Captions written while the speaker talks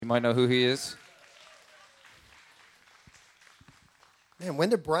might know who he is. Man, when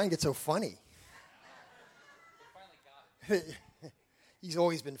did Brian get so funny? He's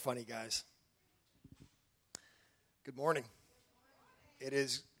always been funny, guys. Good morning. It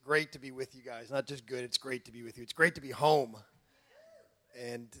is great to be with you guys. Not just good, it's great to be with you. It's great to be home.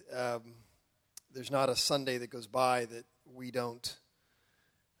 And there's not a Sunday that goes by that we don't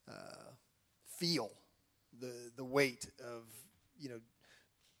feel the weight of,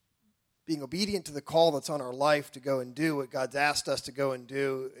 being obedient to the call that's on our life to go and do what God's asked us to go and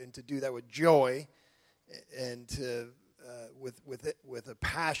do, and to do that with joy and to with a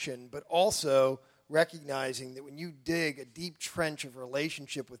passion, but also recognizing that when you dig a deep trench of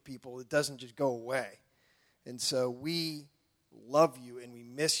relationship with people, it doesn't just go away. And so we love you and we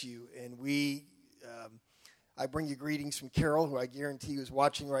miss you, and I bring you greetings from Carol, who I guarantee is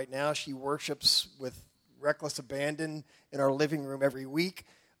watching right now. She worships with reckless abandon in our living room every week.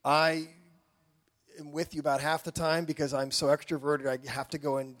 I am with you about half the time because I'm so extroverted. I have to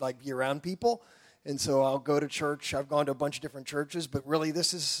go and be around people, and so I'll go to church. I've gone to a bunch of different churches, but really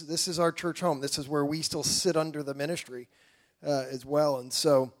this is our church home. This is where we still sit under the ministry as well. And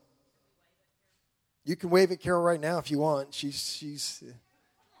so you can wave at Carol right now if you want. She's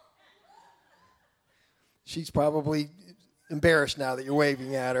probably embarrassed now that you're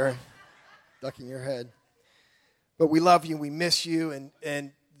waving at her, ducking your head. But we love you, we miss you,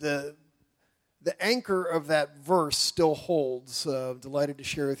 and the anchor of that verse still holds. Delighted to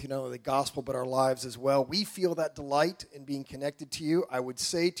share with you not only the gospel, but our lives as well. We feel that delight in being connected to you. I would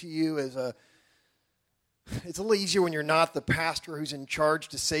say to you it's a little easier when you're not the pastor who's in charge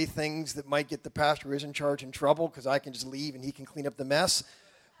to say things that might get the pastor who is in charge in trouble, because I can just leave and he can clean up the mess.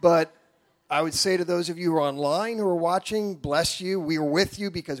 But I would say to those of you who are online who are watching, bless you. We are with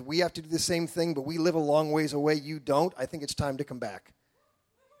you because we have to do the same thing, but we live a long ways away. You don't. I think it's time to come back.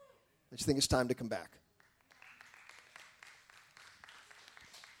 I just think it's time to come back.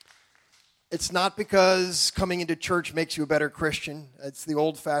 It's not because coming into church makes you a better Christian. It's the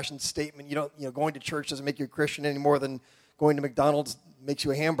old-fashioned statement. Going to church doesn't make you a Christian any more than going to McDonald's makes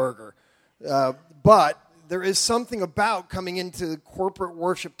you a hamburger. But there is something about coming into corporate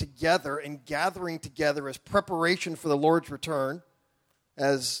worship together and gathering together as preparation for the Lord's return,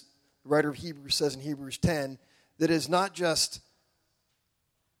 as the writer of Hebrews says in Hebrews 10, that is not just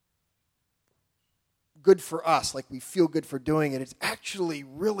good for us, like we feel good for doing it. It's actually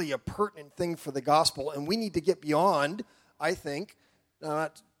really a pertinent thing for the gospel, and we need to get beyond, I think,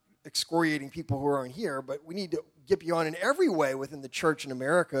 not excoriating people who aren't here, but we need to get beyond in every way within the church in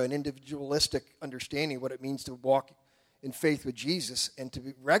America an individualistic understanding of what it means to walk in faith with Jesus, and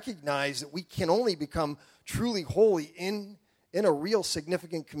to recognize that we can only become truly holy in a real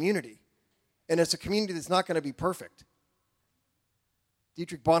significant community. And it's a community that's not going to be perfect.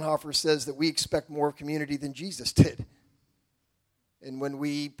 Dietrich Bonhoeffer says that we expect more of community than Jesus did. And when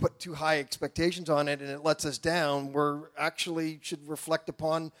we put too high expectations on it and it lets us down, we're actually should reflect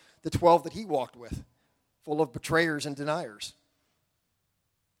upon the 12 that he walked with, full of betrayers and deniers.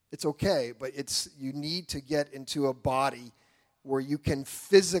 It's okay, but you need to get into a body where you can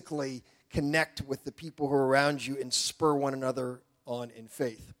physically connect with the people who are around you and spur one another on in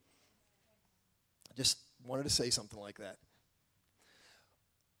faith. I just wanted to say something like that.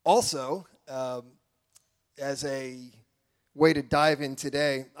 Also, as a way to dive in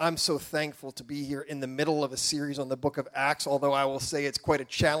today, I'm so thankful to be here in the middle of a series on the book of Acts, although I will say it's quite a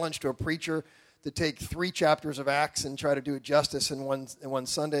challenge to a preacher to take 3 chapters of Acts and try to do it justice in one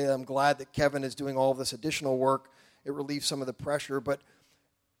Sunday. I'm glad that Kevin is doing all of this additional work. It relieves some of the pressure, but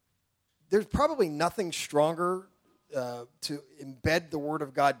there's probably nothing stronger to embed the Word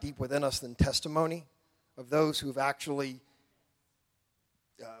of God deep within us than testimony of those who've actually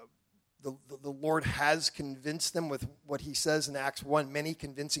the Lord has convinced them with what he says in Acts 1, many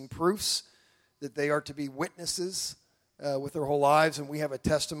convincing proofs that they are to be witnesses with their whole lives. And we have a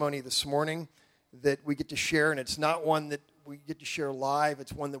testimony this morning that we get to share, and it's not one that we get to share live.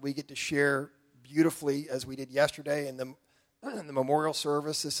 It's one that we get to share beautifully, as we did yesterday in the memorial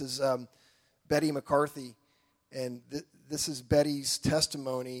service. This is Betty McCarthy, and this is Betty's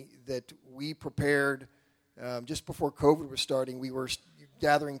testimony that we prepared just before COVID was starting. We were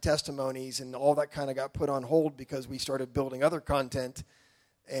gathering testimonies, and all that kind of got put on hold because we started building other content.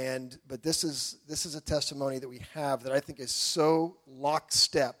 But this is a testimony that we have that I think is so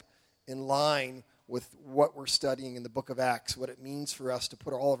lockstep in line with what we're studying in the book of Acts, what it means for us to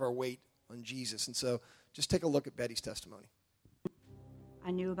put all of our weight on Jesus. And so just take a look at Betty's testimony. I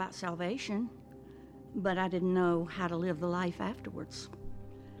knew about salvation, but I didn't know how to live the life afterwards.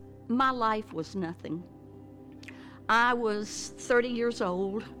 My life was nothing. I was 30 years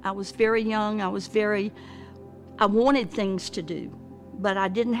old. I was very young. I wanted things to do, but I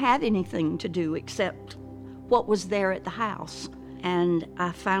didn't have anything to do except what was there at the house. And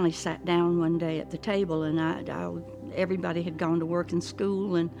I finally sat down one day at the table, and everybody had gone to work and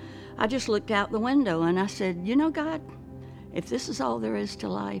school, and I just looked out the window and I said, you know, God, if this is all there is to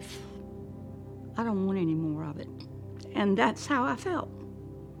life, I don't want any more of it. And that's how I felt.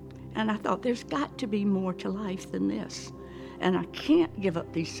 And I thought, there's got to be more to life than this. And I can't give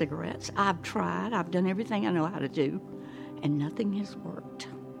up these cigarettes. I've tried. I've done everything I know how to do, and nothing has worked.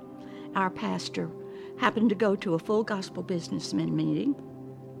 Our pastor happened to go to a full gospel businessmen meeting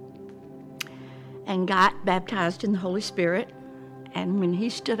and got baptized in the Holy Spirit. And when he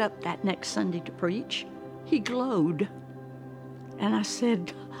stood up that next Sunday to preach, he glowed. And I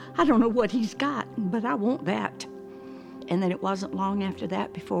said, I don't know what he's got, but I want that. And then it wasn't long after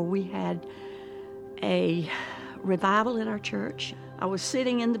that before we had a revival at our church. I was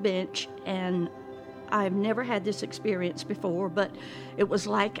sitting in the bench, and I've never had this experience before, but it was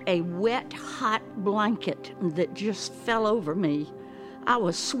like a wet, hot blanket that just fell over me. I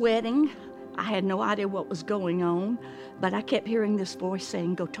was sweating. I had no idea what was going on, but I kept hearing this voice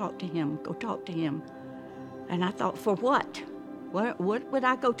saying, go talk to him, go talk to him. And I thought, for what? What would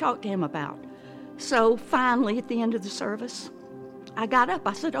I go talk to him about? So finally, at the end of the service, I got up.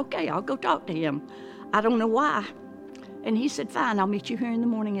 I said, okay, I'll go talk to him. I don't know why. And he said, fine, I'll meet you here in the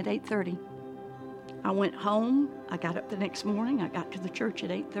morning at 8:30. I went home. I got up the next morning. I got to the church at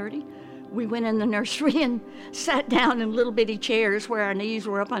 8:30. We went in the nursery and sat down in little bitty chairs where our knees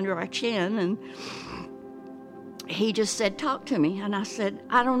were up under our chin. And he just said, talk to me. And I said,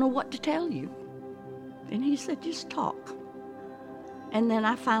 I don't know what to tell you. And he said, just talk. And then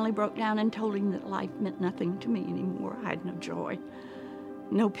I finally broke down and told him that life meant nothing to me anymore. I had no joy,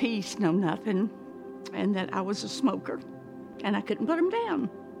 no peace, no nothing, and that I was a smoker, and I couldn't put him down.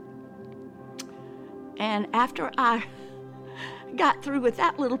 And after I got through with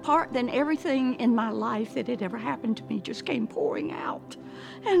that little part, then everything in my life that had ever happened to me just came pouring out.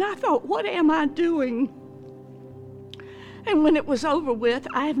 And I thought, what am I doing? And when it was over with,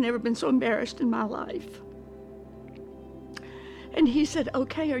 I have never been so embarrassed in my life. And he said,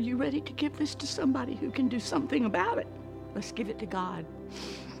 okay, are you ready to give this to somebody who can do something about it? Let's give it to God.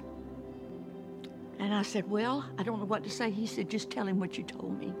 And I said, well, I don't know what to say. He said, just tell him what you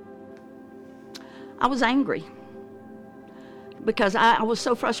told me. I was angry because I was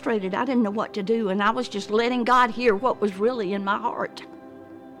so frustrated. I didn't know what to do, and I was just letting God hear what was really in my heart.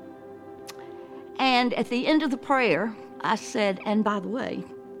 And at the end of the prayer, I said, and by the way,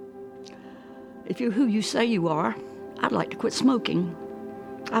 if you're who you say you are, I'd like to quit smoking.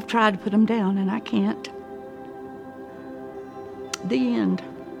 I've tried to put them down, and I can't. The end.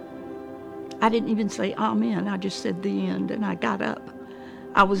 I didn't even say amen. I just said the end, and I got up.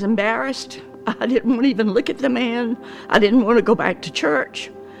 I was embarrassed. I didn't want to even look at the man. I didn't want to go back to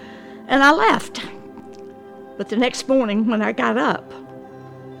church. And I left. But the next morning when I got up,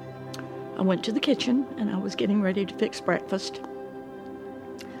 I went to the kitchen, and I was getting ready to fix breakfast.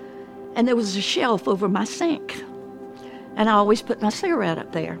 And there was a shelf over my sink. And I always put my cigarette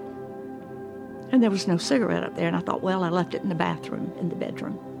up there. And there was no cigarette up there. And I thought, well, I left it in the bathroom, in the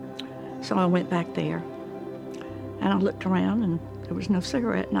bedroom. So I went back there. And I looked around, and there was no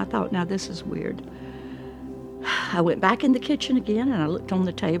cigarette. And I thought, now this is weird. I went back in the kitchen again, and I looked on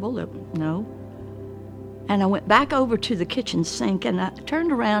the table. No. And I went back over to the kitchen sink, and I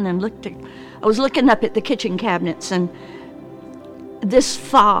turned around and I was looking up at the kitchen cabinets, and this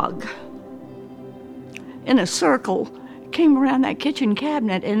fog in a circle came around that kitchen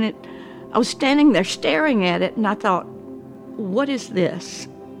cabinet, and I was standing there staring at it, and I thought, what is this?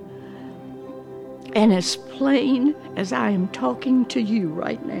 And as plain as I am talking to you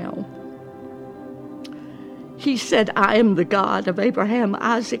right now, he said, I am the God of Abraham,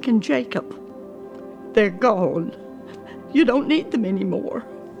 Isaac, and Jacob. They're gone. You don't need them anymore.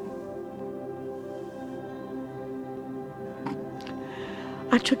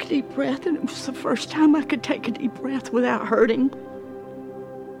 I took a deep breath, and it was the first time I could take a deep breath without hurting.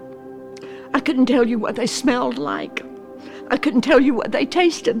 I couldn't tell you what they smelled like. I couldn't tell you what they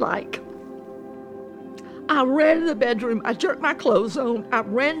tasted like. I ran to the bedroom. I jerked my clothes on. I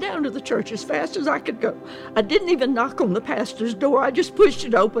ran down to the church as fast as I could go. I didn't even knock on the pastor's door. I just pushed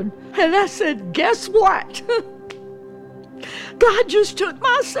it open. And I said, guess what? God just took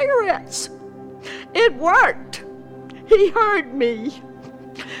my cigarettes. It worked. He heard me.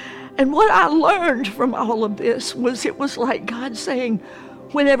 And what I learned from all of this was it was like God saying,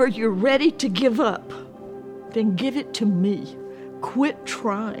 whenever you're ready to give up, then give it to me. Quit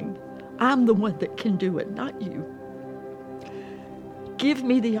trying. I'm the one that can do it, not you. give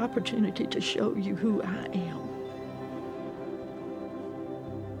me the opportunity to show you who I am.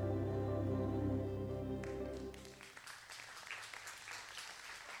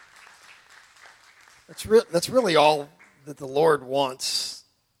 That's really all that the Lord wants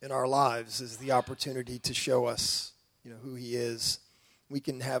in our lives, is the opportunity to show us, who he is. We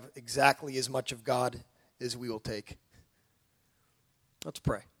can have exactly as much of God as we will take. Let's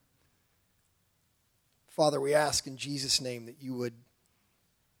pray. Father, we ask in Jesus' name that you would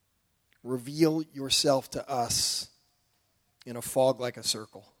reveal yourself to us in a fog like a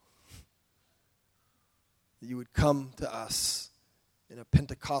circle. That you would come to us in a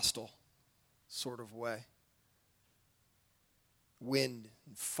Pentecostal sort of way. Wind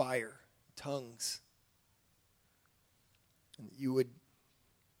and fire, tongues. And that you would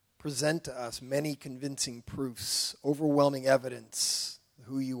present to us many convincing proofs, overwhelming evidence of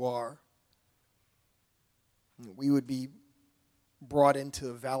who you are. And that we would be brought into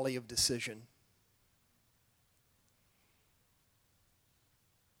a valley of decision.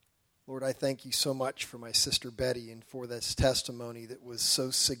 Lord, I thank you so much for my sister Betty and for this testimony that was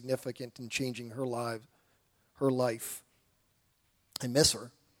so significant in changing her life. I miss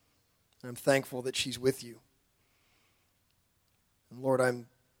her, and I'm thankful that she's with you. And Lord, I'm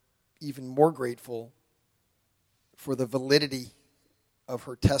even more grateful for the validity of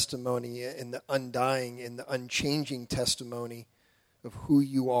her testimony and the undying and the unchanging testimony of who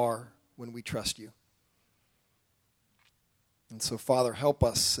you are when we trust you. And so, Father, help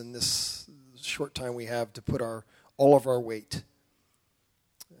us in this short time we have to put all of our weight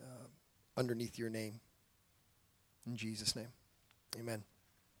underneath your name. In Jesus' name, amen.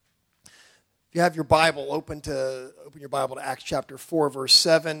 If you have your Bible, open your Bible to Acts chapter 4, verse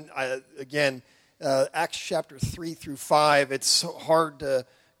 7. Acts chapter 3 through 5, it's so hard to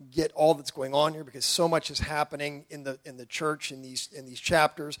get all that's going on here because so much is happening in the church in these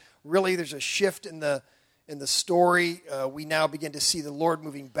chapters. Really, there's a shift in the story. We now begin to see the Lord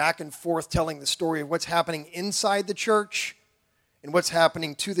moving back and forth, telling the story of what's happening inside the church and what's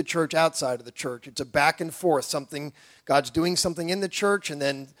happening to the church outside of the church. It's a back and forth. God's doing something in the church, and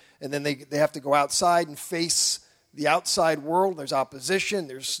then they have to go outside and face the outside world. There's opposition.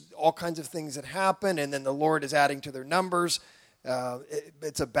 There's all kinds of things that happen, and then the Lord is adding to their numbers.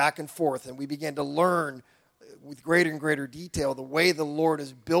 It's a back and forth, and we begin to learn with greater and greater detail the way the Lord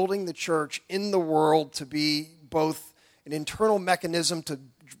is building the church in the world to be both an internal mechanism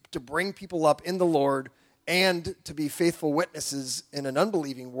to bring people up in the Lord and to be faithful witnesses in an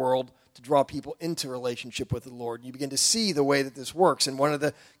unbelieving world to draw people into relationship with the Lord. You begin to see the way that this works. And one of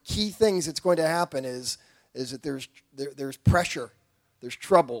the key things that's going to happen is that there's pressure, there's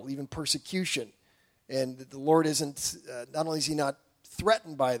trouble, even persecution. And that the Lord isn't, not only is he not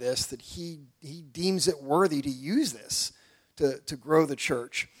threatened by this, that he deems it worthy to use this to grow the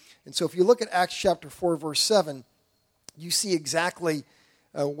church. And so if you look at Acts chapter 4, verse 7, you see exactly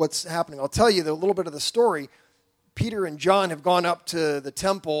what's happening. I'll tell you a little bit of the story. Peter and John have gone up to the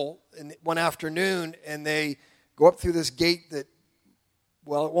temple one afternoon, and they go up through this gate that,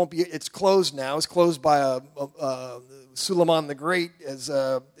 well, it's closed now. It's closed by Suleiman the Great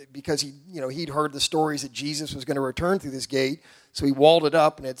because he'd heard the stories that Jesus was going to return through this gate. So he walled it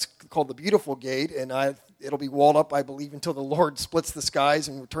up, and it's called the Beautiful Gate, and it'll be walled up, I believe, until the Lord splits the skies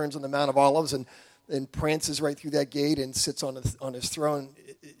and returns on the Mount of Olives and prances right through that gate and sits on his throne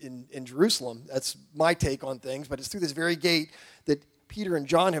in Jerusalem. That's my take on things, but it's through this very gate that Peter and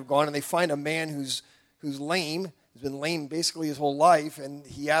John have gone, and they find a man who's lame. He's been lame basically his whole life, and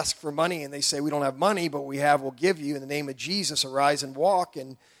he asks for money, and they say, "We don't have money, but we'll give you. In the name of Jesus, arise and walk."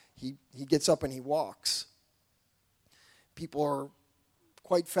 And he gets up and he walks. People are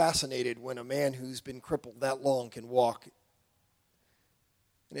quite fascinated when a man who's been crippled that long can walk.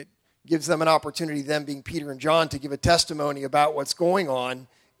 And it gives them an opportunity, them being Peter and John, to give a testimony about what's going on.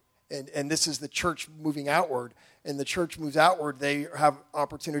 And this is the church moving outward. And the church moves outward, they have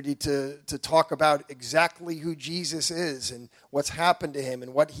opportunity to talk about exactly who Jesus is and what's happened to him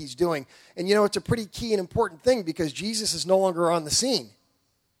and what he's doing. And it's a pretty key and important thing because Jesus is no longer on the scene.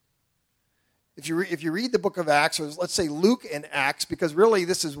 If you read the book of Acts, or let's say Luke and Acts, because really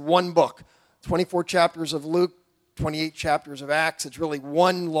this is one book, 24 chapters of Luke, 28 chapters of Acts. It's really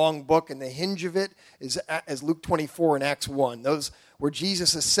one long book, and the hinge of it is Luke 24 and Acts 1. Those where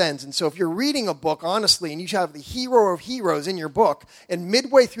Jesus ascends. And so if you're reading a book, honestly, and you have the hero of heroes in your book, and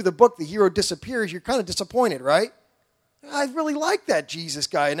midway through the book the hero disappears, you're kind of disappointed, right? I really like that Jesus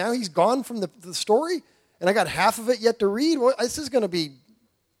guy, and now he's gone from the story, and I got half of it yet to read. Well, this is going to be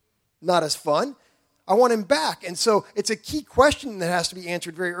not as fun. I want him back. And so it's a key question that has to be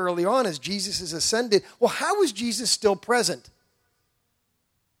answered very early on as Jesus is ascended. Well, how is Jesus still present?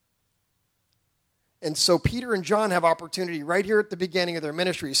 And so Peter and John have opportunity right here at the beginning of their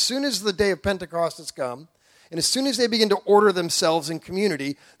ministry. As soon as the day of Pentecost has come, and as soon as they begin to order themselves in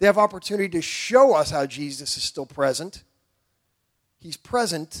community, they have opportunity to show us how Jesus is still present. He's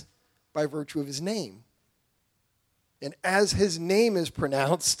present by virtue of his name. And as his name is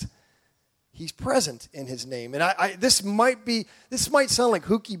pronounced, he's present in his name. And this might sound like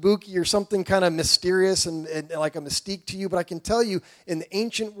hooky-booky or something kind of mysterious and like a mystique to you, but I can tell you in the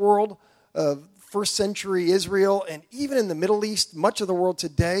ancient world of first century Israel and even in the Middle East, much of the world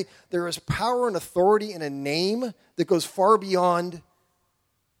today, there is power and authority in a name that goes far beyond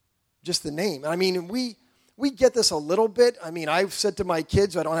just the name. I mean, we get this a little bit. I mean, I've said to my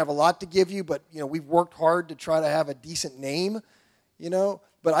kids, I don't have a lot to give you, but, we've worked hard to try to have a decent name,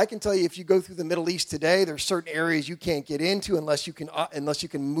 But I can tell you, if you go through the Middle East today, there's certain areas you can't get into unless you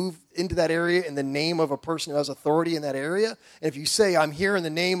can move into that area in the name of a person who has authority in that area. And if you say, I'm here in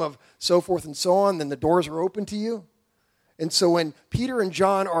the name of so forth and so on, then the doors are open to you. And so when Peter and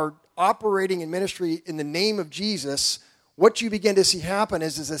John are operating in ministry in the name of Jesus, what you begin to see happen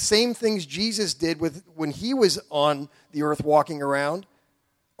is the same things Jesus did when he was on the earth walking around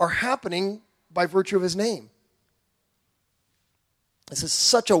are happening by virtue of his name. This is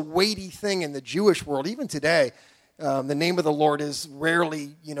such a weighty thing in the Jewish world, even today. The name of the Lord is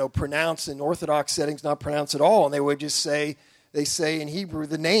rarely, pronounced in Orthodox settings, not pronounced at all. And they would just say in Hebrew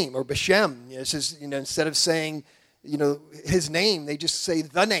the name or Beshem. It's just, instead of saying, his name, they just say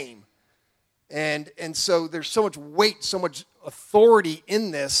the name. And so there's so much weight, so much authority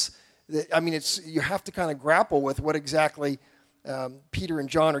in this that, you have to kind of grapple with what exactly Peter and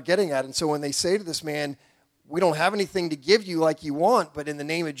John are getting at. And so when they say to this man, we don't have anything to give you like you want, but in the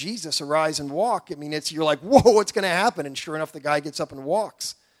name of Jesus, arise and walk. You're like, whoa, what's going to happen? And sure enough, the guy gets up and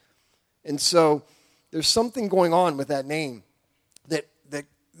walks. And so there's something going on with that name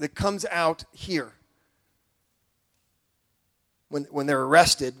that comes out here. When they're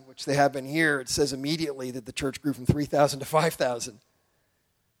arrested, which they have been here, it says immediately that the church grew from 3,000 to 5,000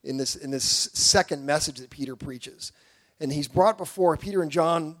 in this second message that Peter preaches. And he's brought before Peter and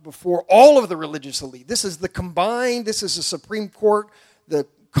John, before all of the religious elite. This is the Supreme Court, the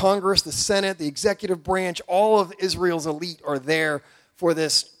Congress, the Senate, the executive branch. All of Israel's elite are there for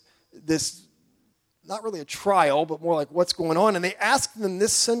this not really a trial, but more like what's going on. And they ask them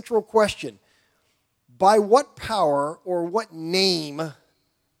this central question: by what power or what name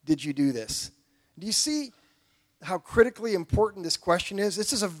did you do this? Do you see how critically important this question is?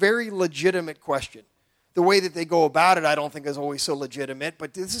 This is a very legitimate question. The way that they go about it, I don't think is always so legitimate,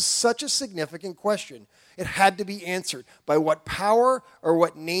 but this is such a significant question. It had to be answered. By what power or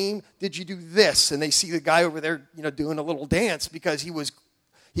what name did you do this? And they see the guy over there, doing a little dance because he was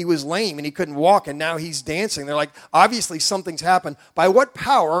lame and he couldn't walk, and now he's dancing. They're like, obviously something's happened. By what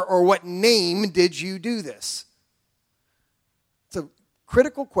power or what name did you do this? It's a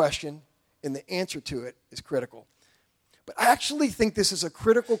critical question, and the answer to it is critical. But I actually think this is a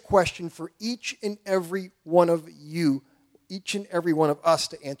critical question for each and every one of you, each and every one of us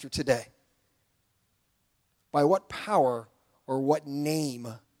to answer today. By what power or what name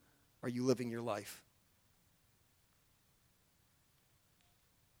are you living your life?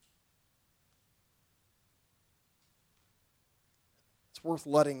 It's worth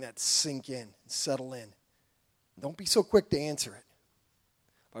letting that sink in and settle in. Don't be so quick to answer it.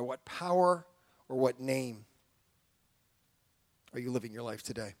 By what power or what name are you living your life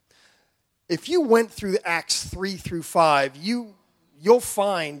today? If you went through Acts 3 through 5, you'll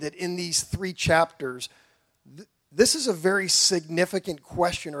find that in these 3 chapters, this is a very significant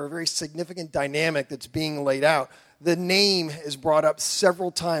question or a very significant dynamic that's being laid out. The name is brought up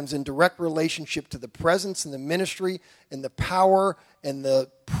several times in direct relationship to the presence and the ministry and the power and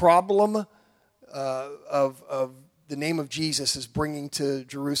the problem of the name of Jesus is bringing to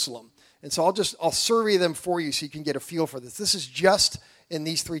Jerusalem. And so I'll survey them for you so you can get a feel for this. This is just in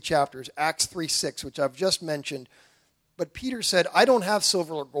these 3 chapters, Acts 3:6, which I've just mentioned. But Peter said, I don't have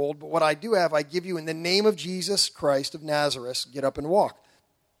silver or gold, but what I do have, I give you in the name of Jesus Christ of Nazareth, get up and walk.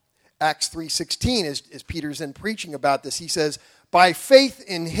 Acts 3:16, as Peter's then preaching about this, he says, by faith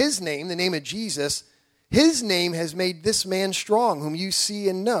in his name, the name of Jesus, his name has made this man strong, whom you see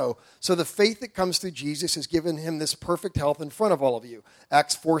and know. So the faith that comes through Jesus has given him this perfect health in front of all of you.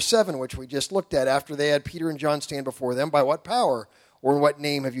 Acts 4:7, which we just looked at, after they had Peter and John stand before them, by what power or in what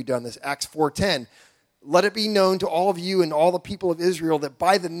name have you done this? Acts 4:10, let it be known to all of you and all the people of Israel that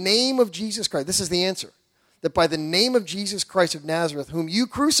by the name of Jesus Christ, this is the answer, that by the name of Jesus Christ of Nazareth, whom you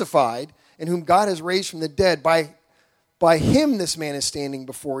crucified and whom God has raised from the dead, by him this man is standing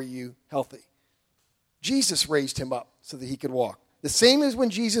before you healthy. Jesus raised him up so that he could walk. The same as when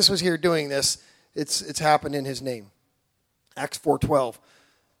Jesus was here doing this, it's happened in his name. Acts 4:12.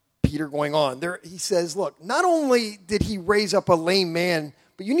 Peter going on. There he says, look, not only did he raise up a lame man,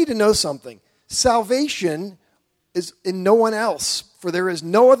 but you need to know something. Salvation is in no one else, for there is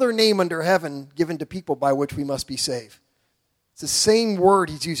no other name under heaven given to people by which we must be saved. It's the same word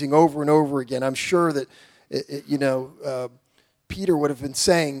he's using over and over again. I'm sure that, Peter would have been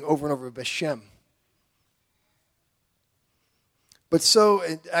saying over and over, Beshem. But so,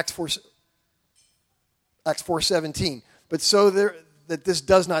 in Acts 4:17, but so that this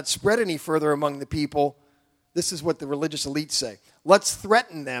does not spread any further among the people, this is what the religious elites say. Let's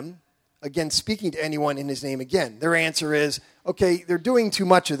threaten them against speaking to anyone in his name again. Their answer is, okay, they're doing too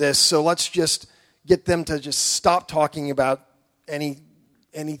much of this, so let's just get them to just stop talking about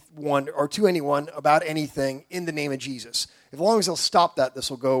anyone or to anyone about anything in the name of Jesus. As long as they'll stop that, this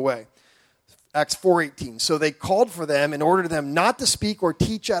will go away. Acts 4:18. So they called for them and ordered them not to speak or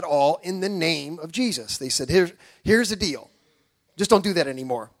teach at all in the name of Jesus. They said, here's the deal. Just don't do that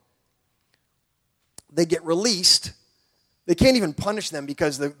anymore. They get released. They can't even punish them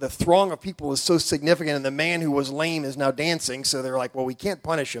because the throng of people is so significant, and the man who was lame is now dancing. So they're like, well, we can't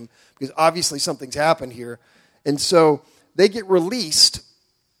punish him because obviously something's happened here. And so they get released,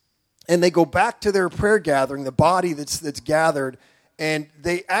 and they go back to their prayer gathering, the body that's gathered, and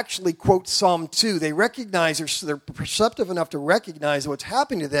they actually quote Psalm 2. They recognize, they're perceptive enough to recognize that what's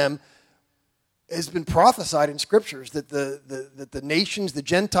happening to them has been prophesied in scriptures, that the nations, the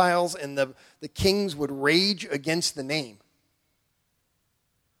Gentiles, and the kings would rage against the name.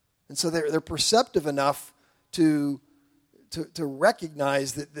 And so they're perceptive enough to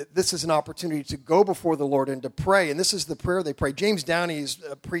recognize that this is an opportunity to go before the Lord and to pray. And this is the prayer they pray. James Downey's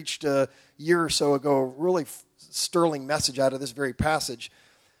preached a year or so ago a really sterling message out of this very passage.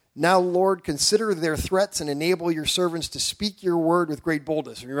 Now, Lord, consider their threats and enable your servants to speak your word with great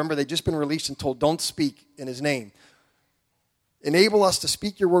boldness. Remember, they'd just been released and told, don't speak in his name. Enable us to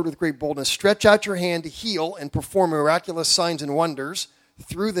speak your word with great boldness. Stretch out your hand to heal and perform miraculous signs and wonders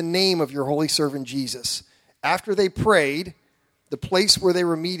through the name of your holy servant Jesus. After they prayed, the place where they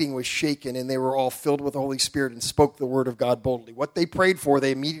were meeting was shaken, and they were all filled with the Holy Spirit and spoke the word of God boldly. What they prayed for,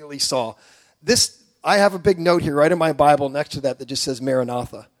 they immediately saw. I have a big note here right in my Bible next to that just says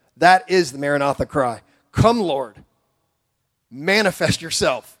Maranatha. That is the Maranatha cry. Come, Lord. Manifest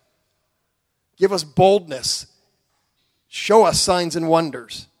yourself. Give us boldness. Show us signs and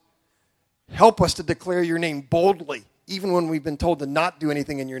wonders. Help us to declare your name boldly, even when we've been told to not do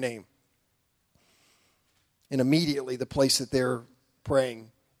anything in your name. And immediately the place that they're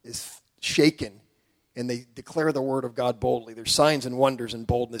praying is shaken, and they declare the word of God boldly. There's signs and wonders and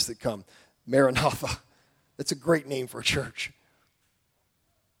boldness that come. Maranatha. That's a great name for a church.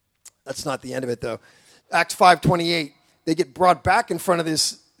 That's not the end of it, though. Acts 5:28, they get brought back in front of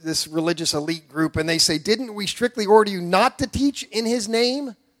this religious elite group, and they say, didn't we strictly order you not to teach in his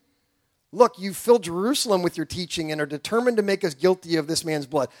name? Look, you filled Jerusalem with your teaching and are determined to make us guilty of this man's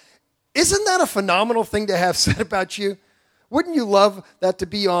blood. Isn't that a phenomenal thing to have said about you? Wouldn't you love that to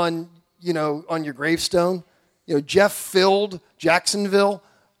be on your gravestone? Jeff filled Jacksonville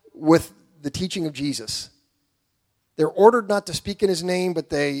with the teaching of Jesus. They're ordered not to speak in his name, but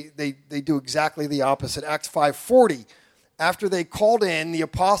they do exactly the opposite. Acts 5:40, after they called in the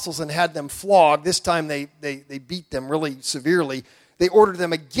apostles and had them flogged, this time they beat them really severely. They ordered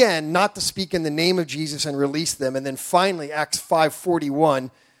them again not to speak in the name of Jesus and released them. And then finally, Acts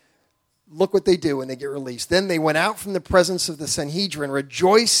 5:41, look what they do when they get released. Then they went out from the presence of the Sanhedrin,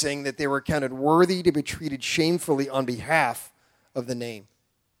 rejoicing that they were counted worthy to be treated shamefully on behalf of the name.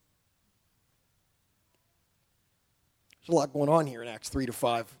 There's a lot going on here in Acts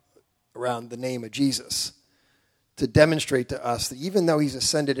 3-5 around the name of Jesus to demonstrate to us that even though he's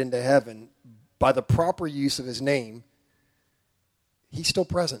ascended into heaven, by the proper use of his name, he's still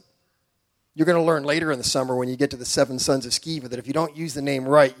present. You're going to learn later in the summer when you get to the 7 sons of Sceva that if you don't use the name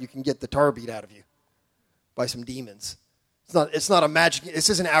right, you can get the tar beat out of you by some demons. It's not a magic, this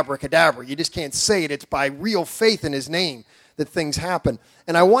isn't abracadabra. You just can't say it. It's by real faith in his name that things happen.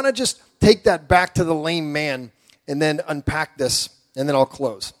 And I want to just take that back to the lame man and then unpack this, and then I'll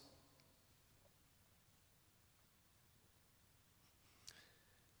close.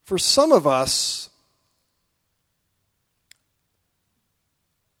 For some of us,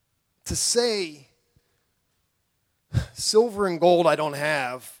 to say, silver and gold I don't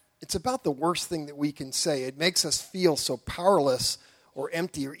have, it's about the worst thing that we can say. It makes us feel so powerless or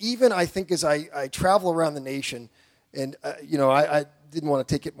empty. Or even, I think, as I travel around the nation, and, I didn't want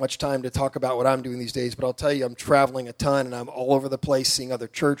to take it much time to talk about what I'm doing these days, but I'll tell you, I'm traveling a ton, and I'm all over the place seeing other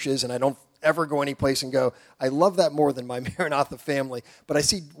churches, and I don't ever go any place and go, I love that more than my Maranatha family. But I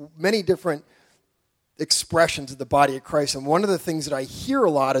see many different expressions of the body of Christ. And one of the things that I hear a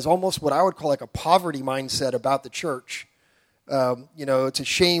lot is almost what I would call like a poverty mindset about the church. It's a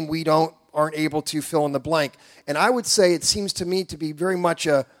shame we aren't able to fill in the blank. And I would say it seems to me to be very much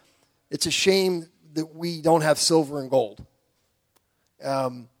it's a shame that we don't have silver and gold.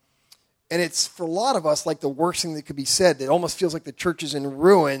 And it's, for a lot of us, like the worst thing that could be said. It almost feels like the church is in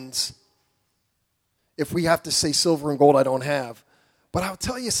ruins if we have to say silver and gold I don't have. But I'll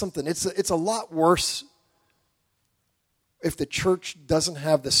tell you something. It's a lot worse if the church doesn't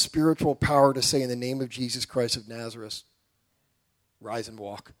have the spiritual power to say, in the name of Jesus Christ of Nazareth, rise and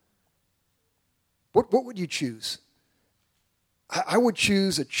walk. What would you choose? I would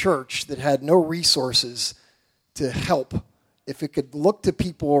choose a church that had no resources to help if it could look to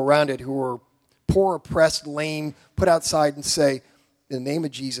people around it who were poor, oppressed, lame, put outside and say, in the name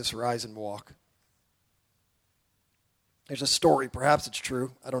of Jesus, rise and walk. There's a story, perhaps it's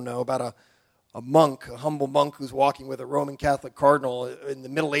true, I don't know, about a monk, a humble monk who's walking with a Roman Catholic cardinal in the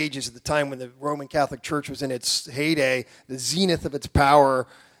Middle Ages, at the time when the Roman Catholic Church was in its heyday, the zenith of its power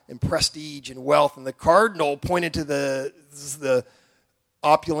and prestige and wealth. And the cardinal pointed to the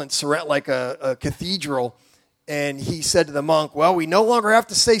opulent, like a cathedral, and he said to the monk, well, we no longer have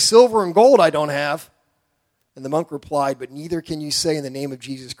to say silver and gold I don't have. And the monk replied, but neither can you say, in the name of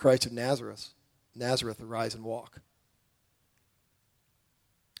Jesus Christ of Nazareth, arise and walk.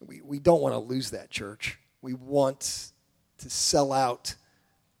 We don't want to lose that, church. We want to sell out,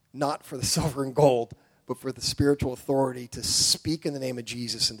 not for the silver and gold, but for the spiritual authority to speak in the name of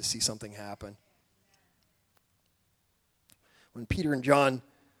Jesus and to see something happen. When Peter and John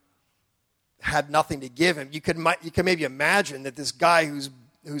had nothing to give him, you can maybe imagine that this guy who's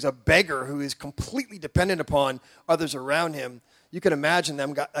a beggar, who is completely dependent upon others around him, you can imagine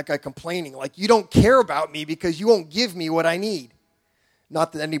that guy complaining, like, you don't care about me because you won't give me what I need.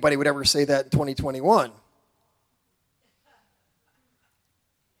 Not that anybody would ever say that in 2021.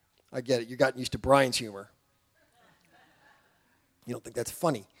 I get it. You've gotten used to Brian's humor. You don't think that's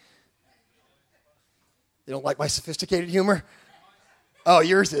funny. You don't like my sophisticated humor? Oh,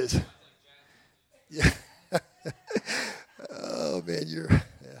 yours is. Yeah. Oh, man,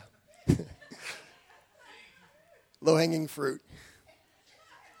 yeah. Low-hanging fruit.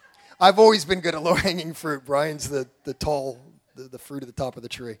 I've always been good at low-hanging fruit. Brian's the tall, the fruit at the top of the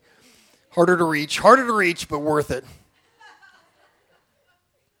tree. Harder to reach, but worth it.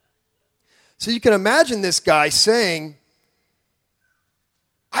 So you can imagine this guy saying,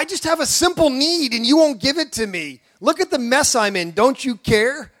 I just have a simple need and you won't give it to me. Look at the mess I'm in. Don't you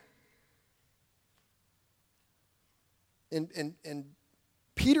care? And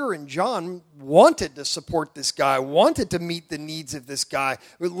Peter and John wanted to support this guy, wanted to meet the needs of this guy.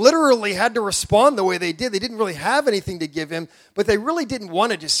 Literally had to respond the way they did. They didn't really have anything to give him, but they really didn't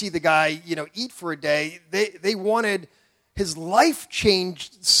want to just see the guy, eat for a day. They wanted his life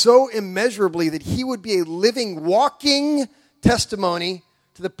changed so immeasurably that he would be a living, walking testimony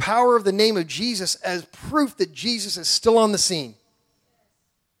to the power of the name of Jesus as proof that Jesus is still on the scene.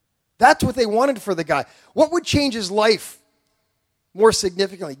 That's what they wanted for the guy. What would change his life more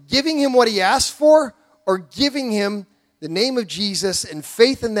significantly? Giving him what he asked for, or giving him the name of Jesus, and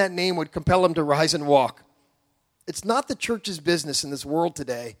faith in that name would compel him to rise and walk? It's not the church's business in this world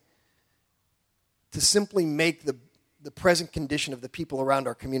today to simply make the present condition of the people around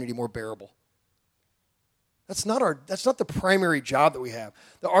our community more bearable. That's not the primary job that we have.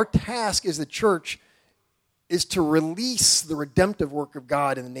 Our task as the church is to release the redemptive work of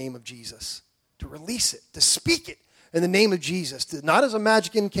God in the name of Jesus. To release it, to speak it in the name of Jesus. Not as a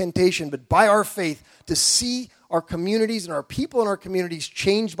magic incantation, but by our faith, to see our communities and our people in our communities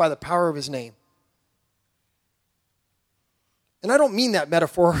changed by the power of his name. And I don't mean that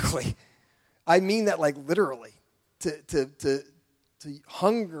metaphorically. I mean that like literally. To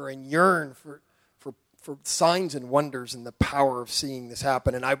hunger and yearn for signs and wonders and the power of seeing this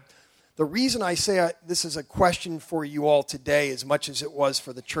happen. And the reason I say this is a question for you all today, as much as it was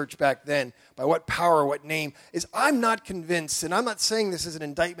for the church back then, by what power, what name, is I'm not convinced, and I'm not saying this is an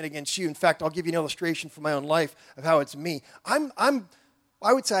indictment against you. In fact, I'll give you an illustration from my own life of how it's me. I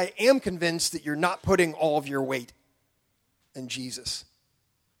would say I am convinced that you're not putting all of your weight in Jesus.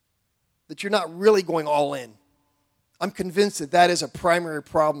 That you're not really going all in. I'm convinced that is a primary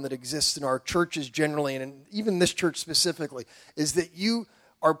problem that exists in our churches generally, and even this church specifically, is that you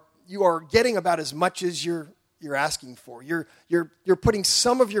are getting about as much as you're asking for. You're putting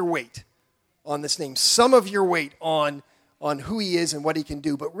some of your weight on this name, some of your weight on who he is and what he can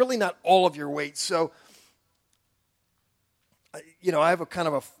do, but really not all of your weight. So, I have a kind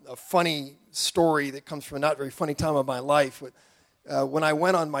of a funny story that comes from a not very funny time of my life. when I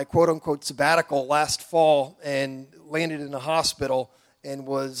went on my quote-unquote sabbatical last fall and landed in a hospital and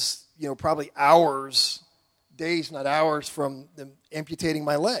was, probably days, not hours, from them amputating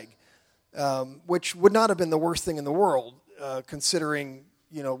my leg, which would not have been the worst thing in the world, considering,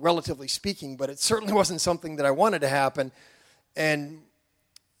 relatively speaking, but it certainly wasn't something that I wanted to happen. And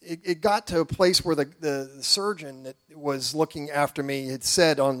it got to a place where the surgeon that was looking after me had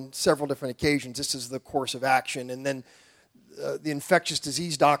said on several different occasions, this is the course of action. And then the infectious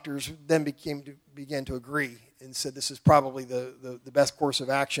disease doctors then began to agree and said this is probably the best course of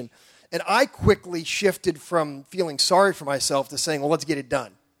action. And I quickly shifted from feeling sorry for myself to saying, well, let's get it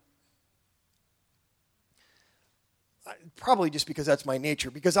done. Probably just because that's my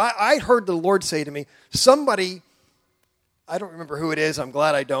nature. Because I heard the Lord say to me, somebody, I don't remember who it is, I'm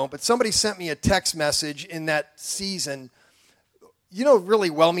glad I don't, but somebody sent me a text message in that season. Really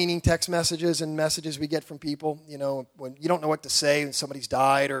well-meaning text messages and messages we get from people, when you don't know what to say when somebody's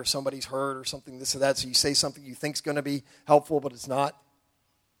died or somebody's hurt or something, this or that, so you say something you think's going to be helpful, but it's not.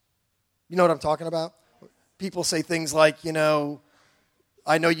 You know what I'm talking about? People say things like,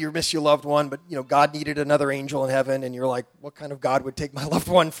 I know you miss your loved one, but, God needed another angel in heaven, and you're like, what kind of God would take my loved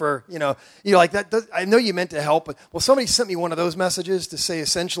one for, you're like, I know you meant to help, but, well, somebody sent me one of those messages to say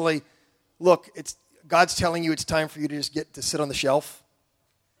essentially, look, God's telling you it's time for you to just get to sit on the shelf.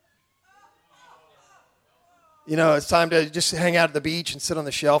 It's time to just hang out at the beach and sit on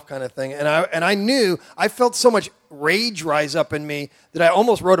the shelf kind of thing. And I knew, I felt so much rage rise up in me that I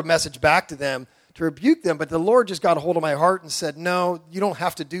almost wrote a message back to them to rebuke them. But the Lord just got a hold of my heart and said, no, you don't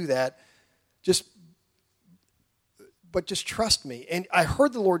have to do that. But just trust me. And I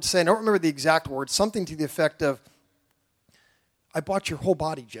heard the Lord say, I don't remember the exact words, something to the effect of, I bought your whole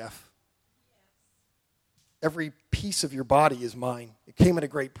body, Jeff. Every piece of your body is mine. It came at a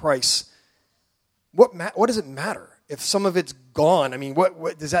great price. What does it matter if some of it's gone? I mean,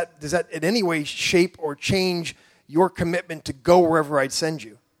 what does that in any way shape or change your commitment to go wherever I'd send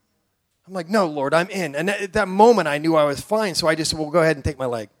you? I'm like, no, Lord, I'm in. And at that moment, I knew I was fine, so I just said, well, go ahead and take my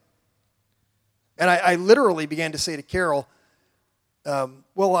leg. And I literally began to say to Carol, I'm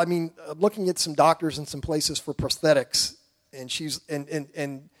looking at some doctors and some places for prosthetics, and she's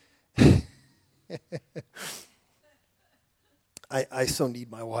and I so need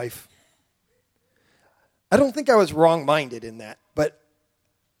my wife. I don't think I was wrong-minded in that, but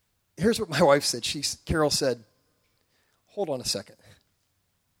here's what my wife said. Carol said, hold on a second.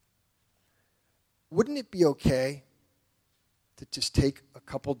 Wouldn't it be okay to just take a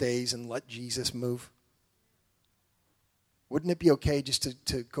couple days and let Jesus move? Wouldn't it be okay just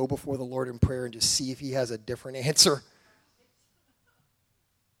to go before the Lord in prayer and just see if he has a different answer?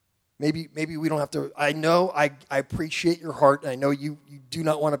 Maybe we don't have to. I know I appreciate your heart. I know you do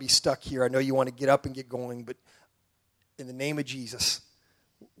not want to be stuck here. I know you want to get up and get going. But in the name of Jesus,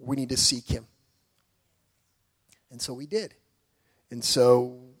 we need to seek him. And so we did. And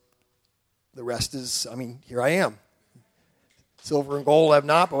so the rest is, here I am. Silver and gold I have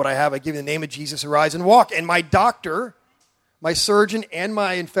not, but what I have I give in the name of Jesus, arise and walk. And my doctor, my surgeon, and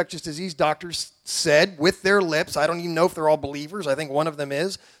my infectious disease doctors said with their lips, I don't even know if they're all believers, I think one of them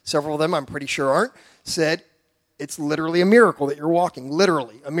is, several of them I'm pretty sure aren't, said, it's literally a miracle that you're walking,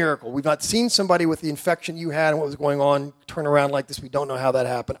 literally a miracle. We've not seen somebody with the infection you had and what was going on turn around like this. We don't know how that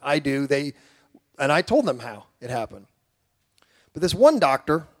happened. I do. And I told them how it happened. But this one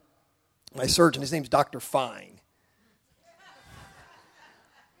doctor, my surgeon, his name's Dr. Fine.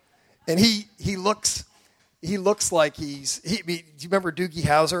 And he looks like do you remember Doogie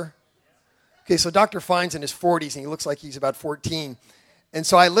Howser? Okay, so Dr. Fine's in his 40s, and he looks like he's about 14. And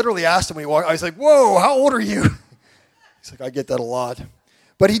so I literally asked him when he walked, I was like, whoa, how old are you? He's like, I get that a lot.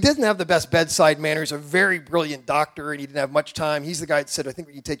 But he didn't have the best bedside manner. He's a very brilliant doctor, and he didn't have much time. He's the guy that said, I think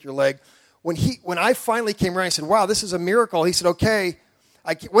we can take your leg. When I finally came around, I said, wow, this is a miracle. He said, okay.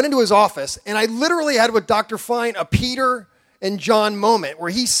 I went into his office, and I literally had with Dr. Fine a Peter and John moment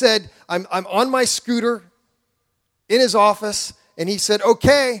where he said, I'm on my scooter in his office, and he said,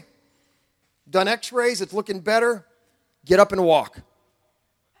 okay, done x-rays, it's looking better, get up and walk.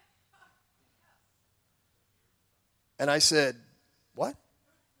 And I said, what?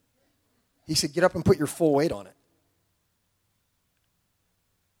 He said, get up and put your full weight on it.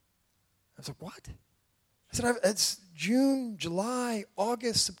 I was like, what? I said, it's June, July,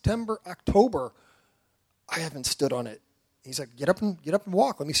 August, September, October. I haven't stood on it. He's like, get up and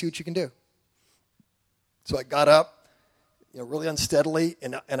walk. Let me see what you can do. So I got up, really unsteadily,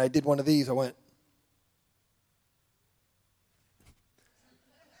 and I did one of these. I went.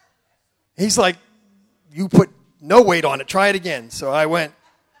 He's like, you put no weight on it. Try it again. So I went,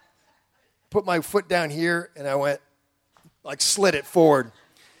 put my foot down here, and I went. like slid it forward.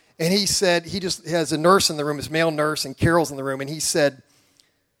 And he said, he just has a nurse in the room, his male nurse, and Carol's in the room, and he said,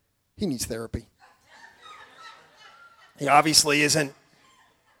 he needs therapy. He obviously isn't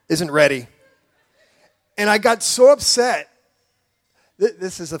ready. And I got so upset.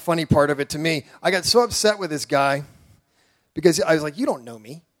 This is the funny part of it to me. I got so upset with this guy because I was like, you don't know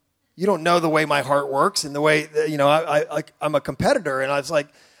me. You don't know the way my heart works and the way, I'm a competitor. And I was like,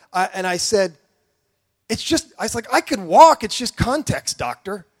 I said, I could walk. It's just context,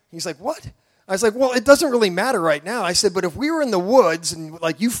 doctor. He's like, what? I was like, well, it doesn't really matter right now. I said, but if we were in the woods and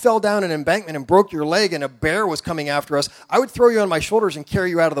like you fell down an embankment and broke your leg and a bear was coming after us, I would throw you on my shoulders and carry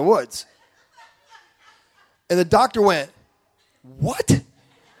you out of the woods. And the doctor went, what?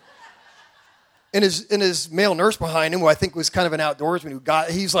 And his male nurse behind him, who I think was kind of an outdoorsman,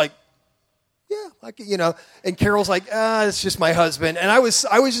 he's like, yeah, and Carol's like, it's just my husband. And I was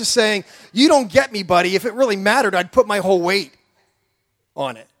just saying, you don't get me, buddy. If it really mattered, I'd put my whole weight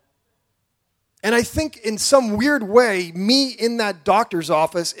on it. And I think in some weird way, me in that doctor's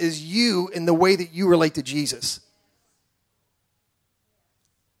office is you in the way that you relate to Jesus.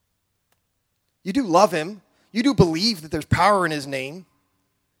 You do love him. You do believe that there's power in his name.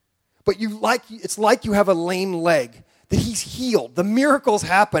 But it's like you have a lame leg, that he's healed. The miracles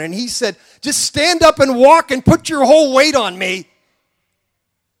happen. And he said, just stand up and walk and put your whole weight on me.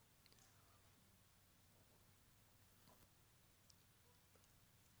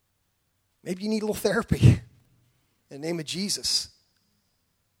 Maybe you need a little therapy in the name of Jesus.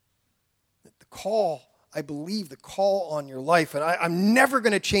 The call, I believe the call on your life, and I'm never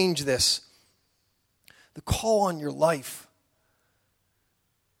going to change this. The call on your life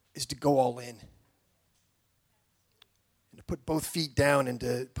is to go all in. And to put both feet down and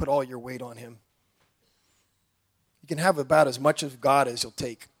to put all your weight on him. You can have about as much of God as you'll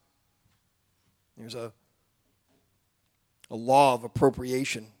take. There's a law of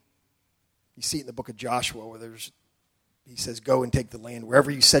appropriation. You see it in the book of Joshua where he says, go and take the land. Wherever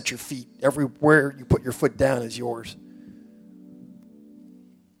you set your feet, everywhere you put your foot down is yours.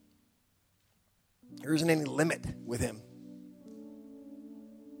 There isn't any limit with him.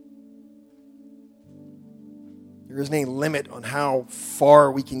 There isn't any limit on how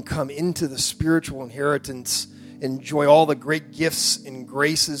far we can come into the spiritual inheritance, enjoy all the great gifts and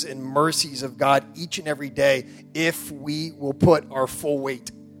graces and mercies of God each and every day if we will put our full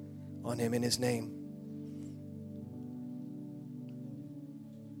weight on him in his name.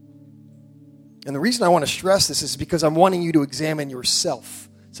 And the reason I want to stress this is because I'm wanting you to examine yourself.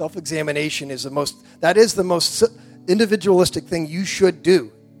 Self-examination is the most individualistic thing you should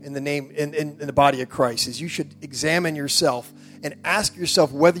do in the body of Christ, is you should examine yourself and ask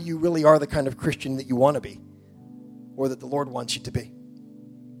yourself whether you really are the kind of Christian that you want to be or that the Lord wants you to be.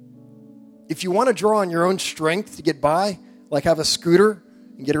 If you want to draw on your own strength to get by, like have a scooter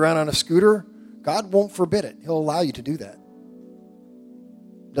and get around on a scooter, God won't forbid it. He'll allow you to do that.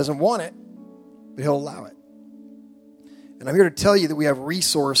 Doesn't want it, but he'll allow it. And I'm here to tell you that we have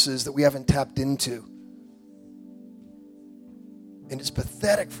resources that we haven't tapped into. And it's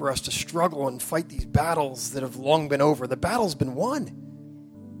pathetic for us to struggle and fight these battles that have long been over. The battle's been won.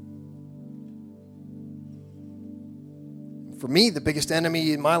 For me, the biggest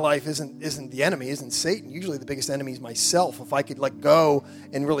enemy in my life isn't Satan. Usually the biggest enemy is myself. If I could let go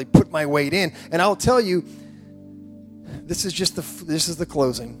and really put my weight in. And I'll tell you, this is the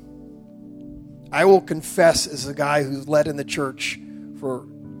closing. I will confess, as a guy who's led in the church for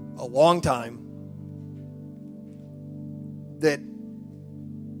a long time, that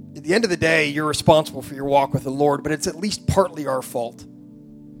at the end of the day, you're responsible for your walk with the Lord, but it's at least partly our fault.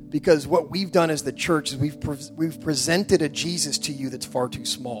 Because what we've done as the church is we've presented a Jesus to you that's far too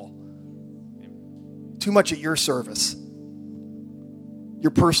small. Too much at your service.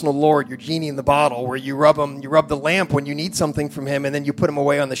 Your personal Lord, your genie in the bottle, where you rub the lamp when you need something from him, and then you put him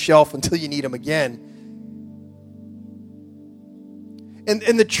away on the shelf until you need him again.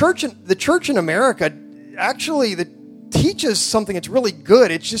 And the church in America actually teaches something that's really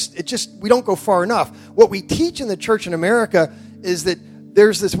good. It's just we don't go far enough. What we teach in the church in America is that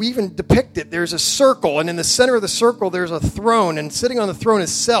there's this, we even depict it, there's a circle, and in the center of the circle there's a throne, and sitting on the throne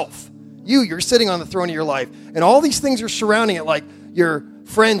is self. You're sitting on the throne of your life. And all these things are surrounding it, like your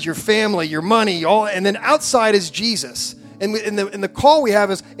friends, your family, your money, and then outside is Jesus. And the call we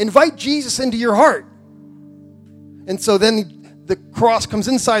have is invite Jesus into your heart. And so then the cross comes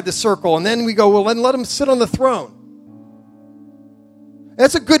inside the circle, and then we go, well, then let him sit on the throne.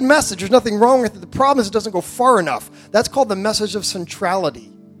 That's a good message. There's nothing wrong with it. The problem is it doesn't go far enough. That's called the message of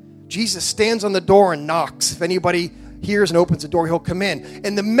centrality. Jesus stands on the door and knocks. If anybody hears and opens the door, he'll come in.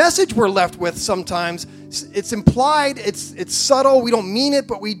 And the message we're left with sometimes, it's implied, it's subtle, we don't mean it,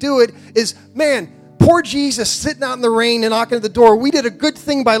 but we do it, is, man, poor Jesus sitting out in the rain and knocking at the door. We did a good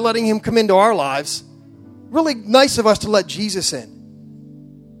thing by letting him come into our lives. Really nice of us to let Jesus in.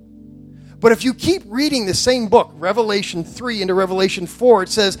 But if you keep reading the same book, Revelation 3 into Revelation 4, it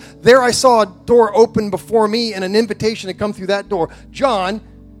says, there I saw a door open before me and an invitation to come through that door. John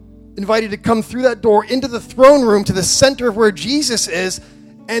invited to come through that door into the throne room to the center of where Jesus is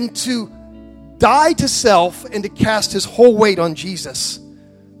and to die to self and to cast his whole weight on Jesus.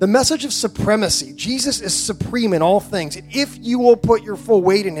 The message of supremacy. Jesus is supreme in all things. If you will put your full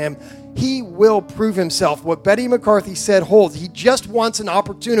weight in him, he will prove himself. What Betty McCarthy said holds. He just wants an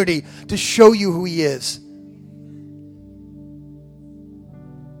opportunity to show you who he is.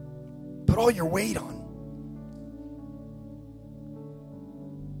 Put all your weight on.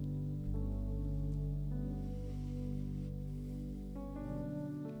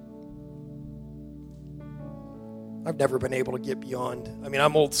 I've never been able to get beyond. I mean,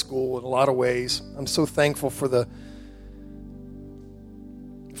 I'm old school in a lot of ways. I'm so thankful for the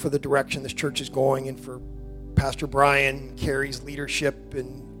direction this church is going and for Pastor Brian, Carrie's leadership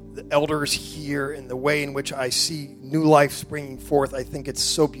and the elders here and the way in which I see new life springing forth. I think it's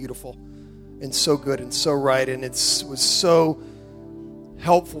so beautiful and so good and so right. And it was so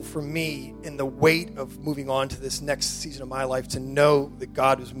helpful for me in the weight of moving on to this next season of my life to know that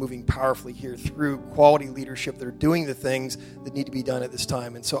God was moving powerfully here through quality leadership that are doing the things that need to be done at this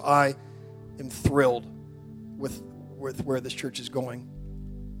time. And so I am thrilled with where this church is going.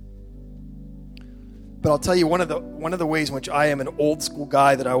 But I'll tell you, one of the ways in which I am an old school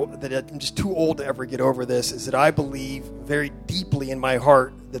guy that I'm just too old to ever get over this is that I believe very deeply in my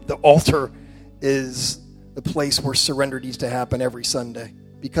heart that the altar is the place where surrender needs to happen every Sunday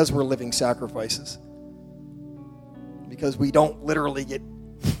because we're living sacrifices. Because we don't literally get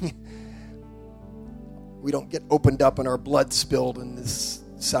opened up and our blood spilled and this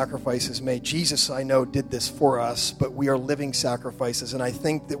sacrifice is made. Jesus, I know, did this for us, but we are living sacrifices, and I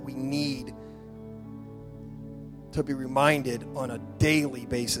think that we need to be reminded on a daily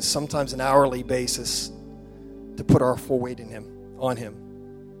basis, sometimes an hourly basis, to put our full weight on him.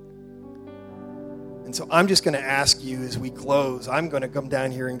 And so I'm just going to ask you as we close, I'm going to come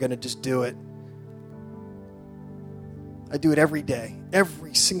down here and going to just do it. I do it every day.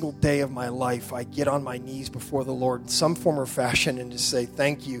 Every single day of my life, I get on my knees before the Lord in some form or fashion and just say,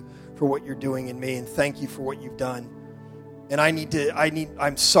 thank you for what you're doing in me and thank you for what you've done. And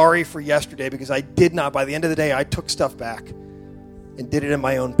I'm sorry for yesterday because I did not, by the end of the day, I took stuff back and did it in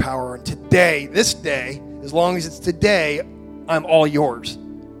my own power. And today, this day, as long as it's today, I'm all yours.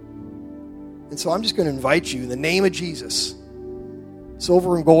 And so I'm just going to invite you in the name of Jesus.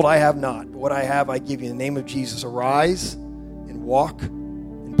 Silver and gold I have not, but what I have I give you in the name of Jesus. Arise and walk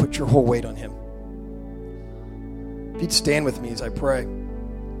and put your whole weight on him. If you'd stand with me as I pray,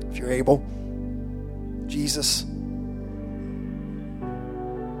 if you're able. Jesus,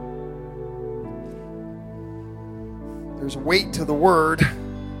 there's weight to the word.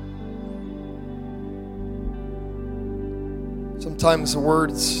 Sometimes your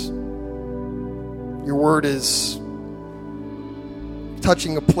word is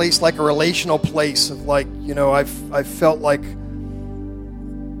touching a place like a relational place of like, I've felt like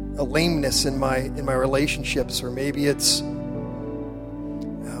a lameness in my relationships, or maybe it's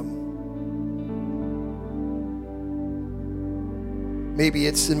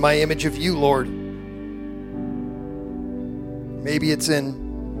in my image of you, Lord. Maybe it's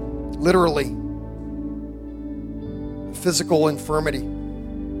in literally physical infirmity.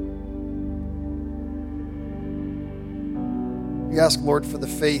 We ask, Lord, for the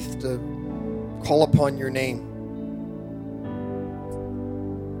faith to call upon your name.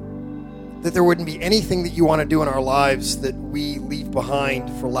 That there wouldn't be anything that you want to do in our lives that we leave behind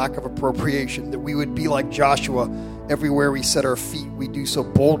for lack of appropriation. That we would be like Joshua. Everywhere we set our feet, we do so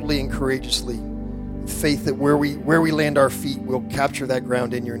boldly and courageously. In faith that where we land our feet, we'll capture that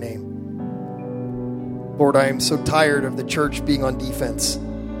ground in your name. Lord, I am so tired of the church being on defense.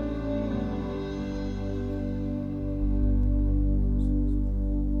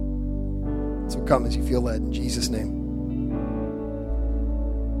 So come as you feel led. In Jesus' name.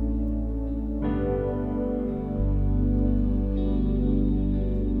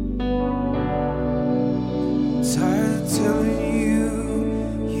 Tired of telling you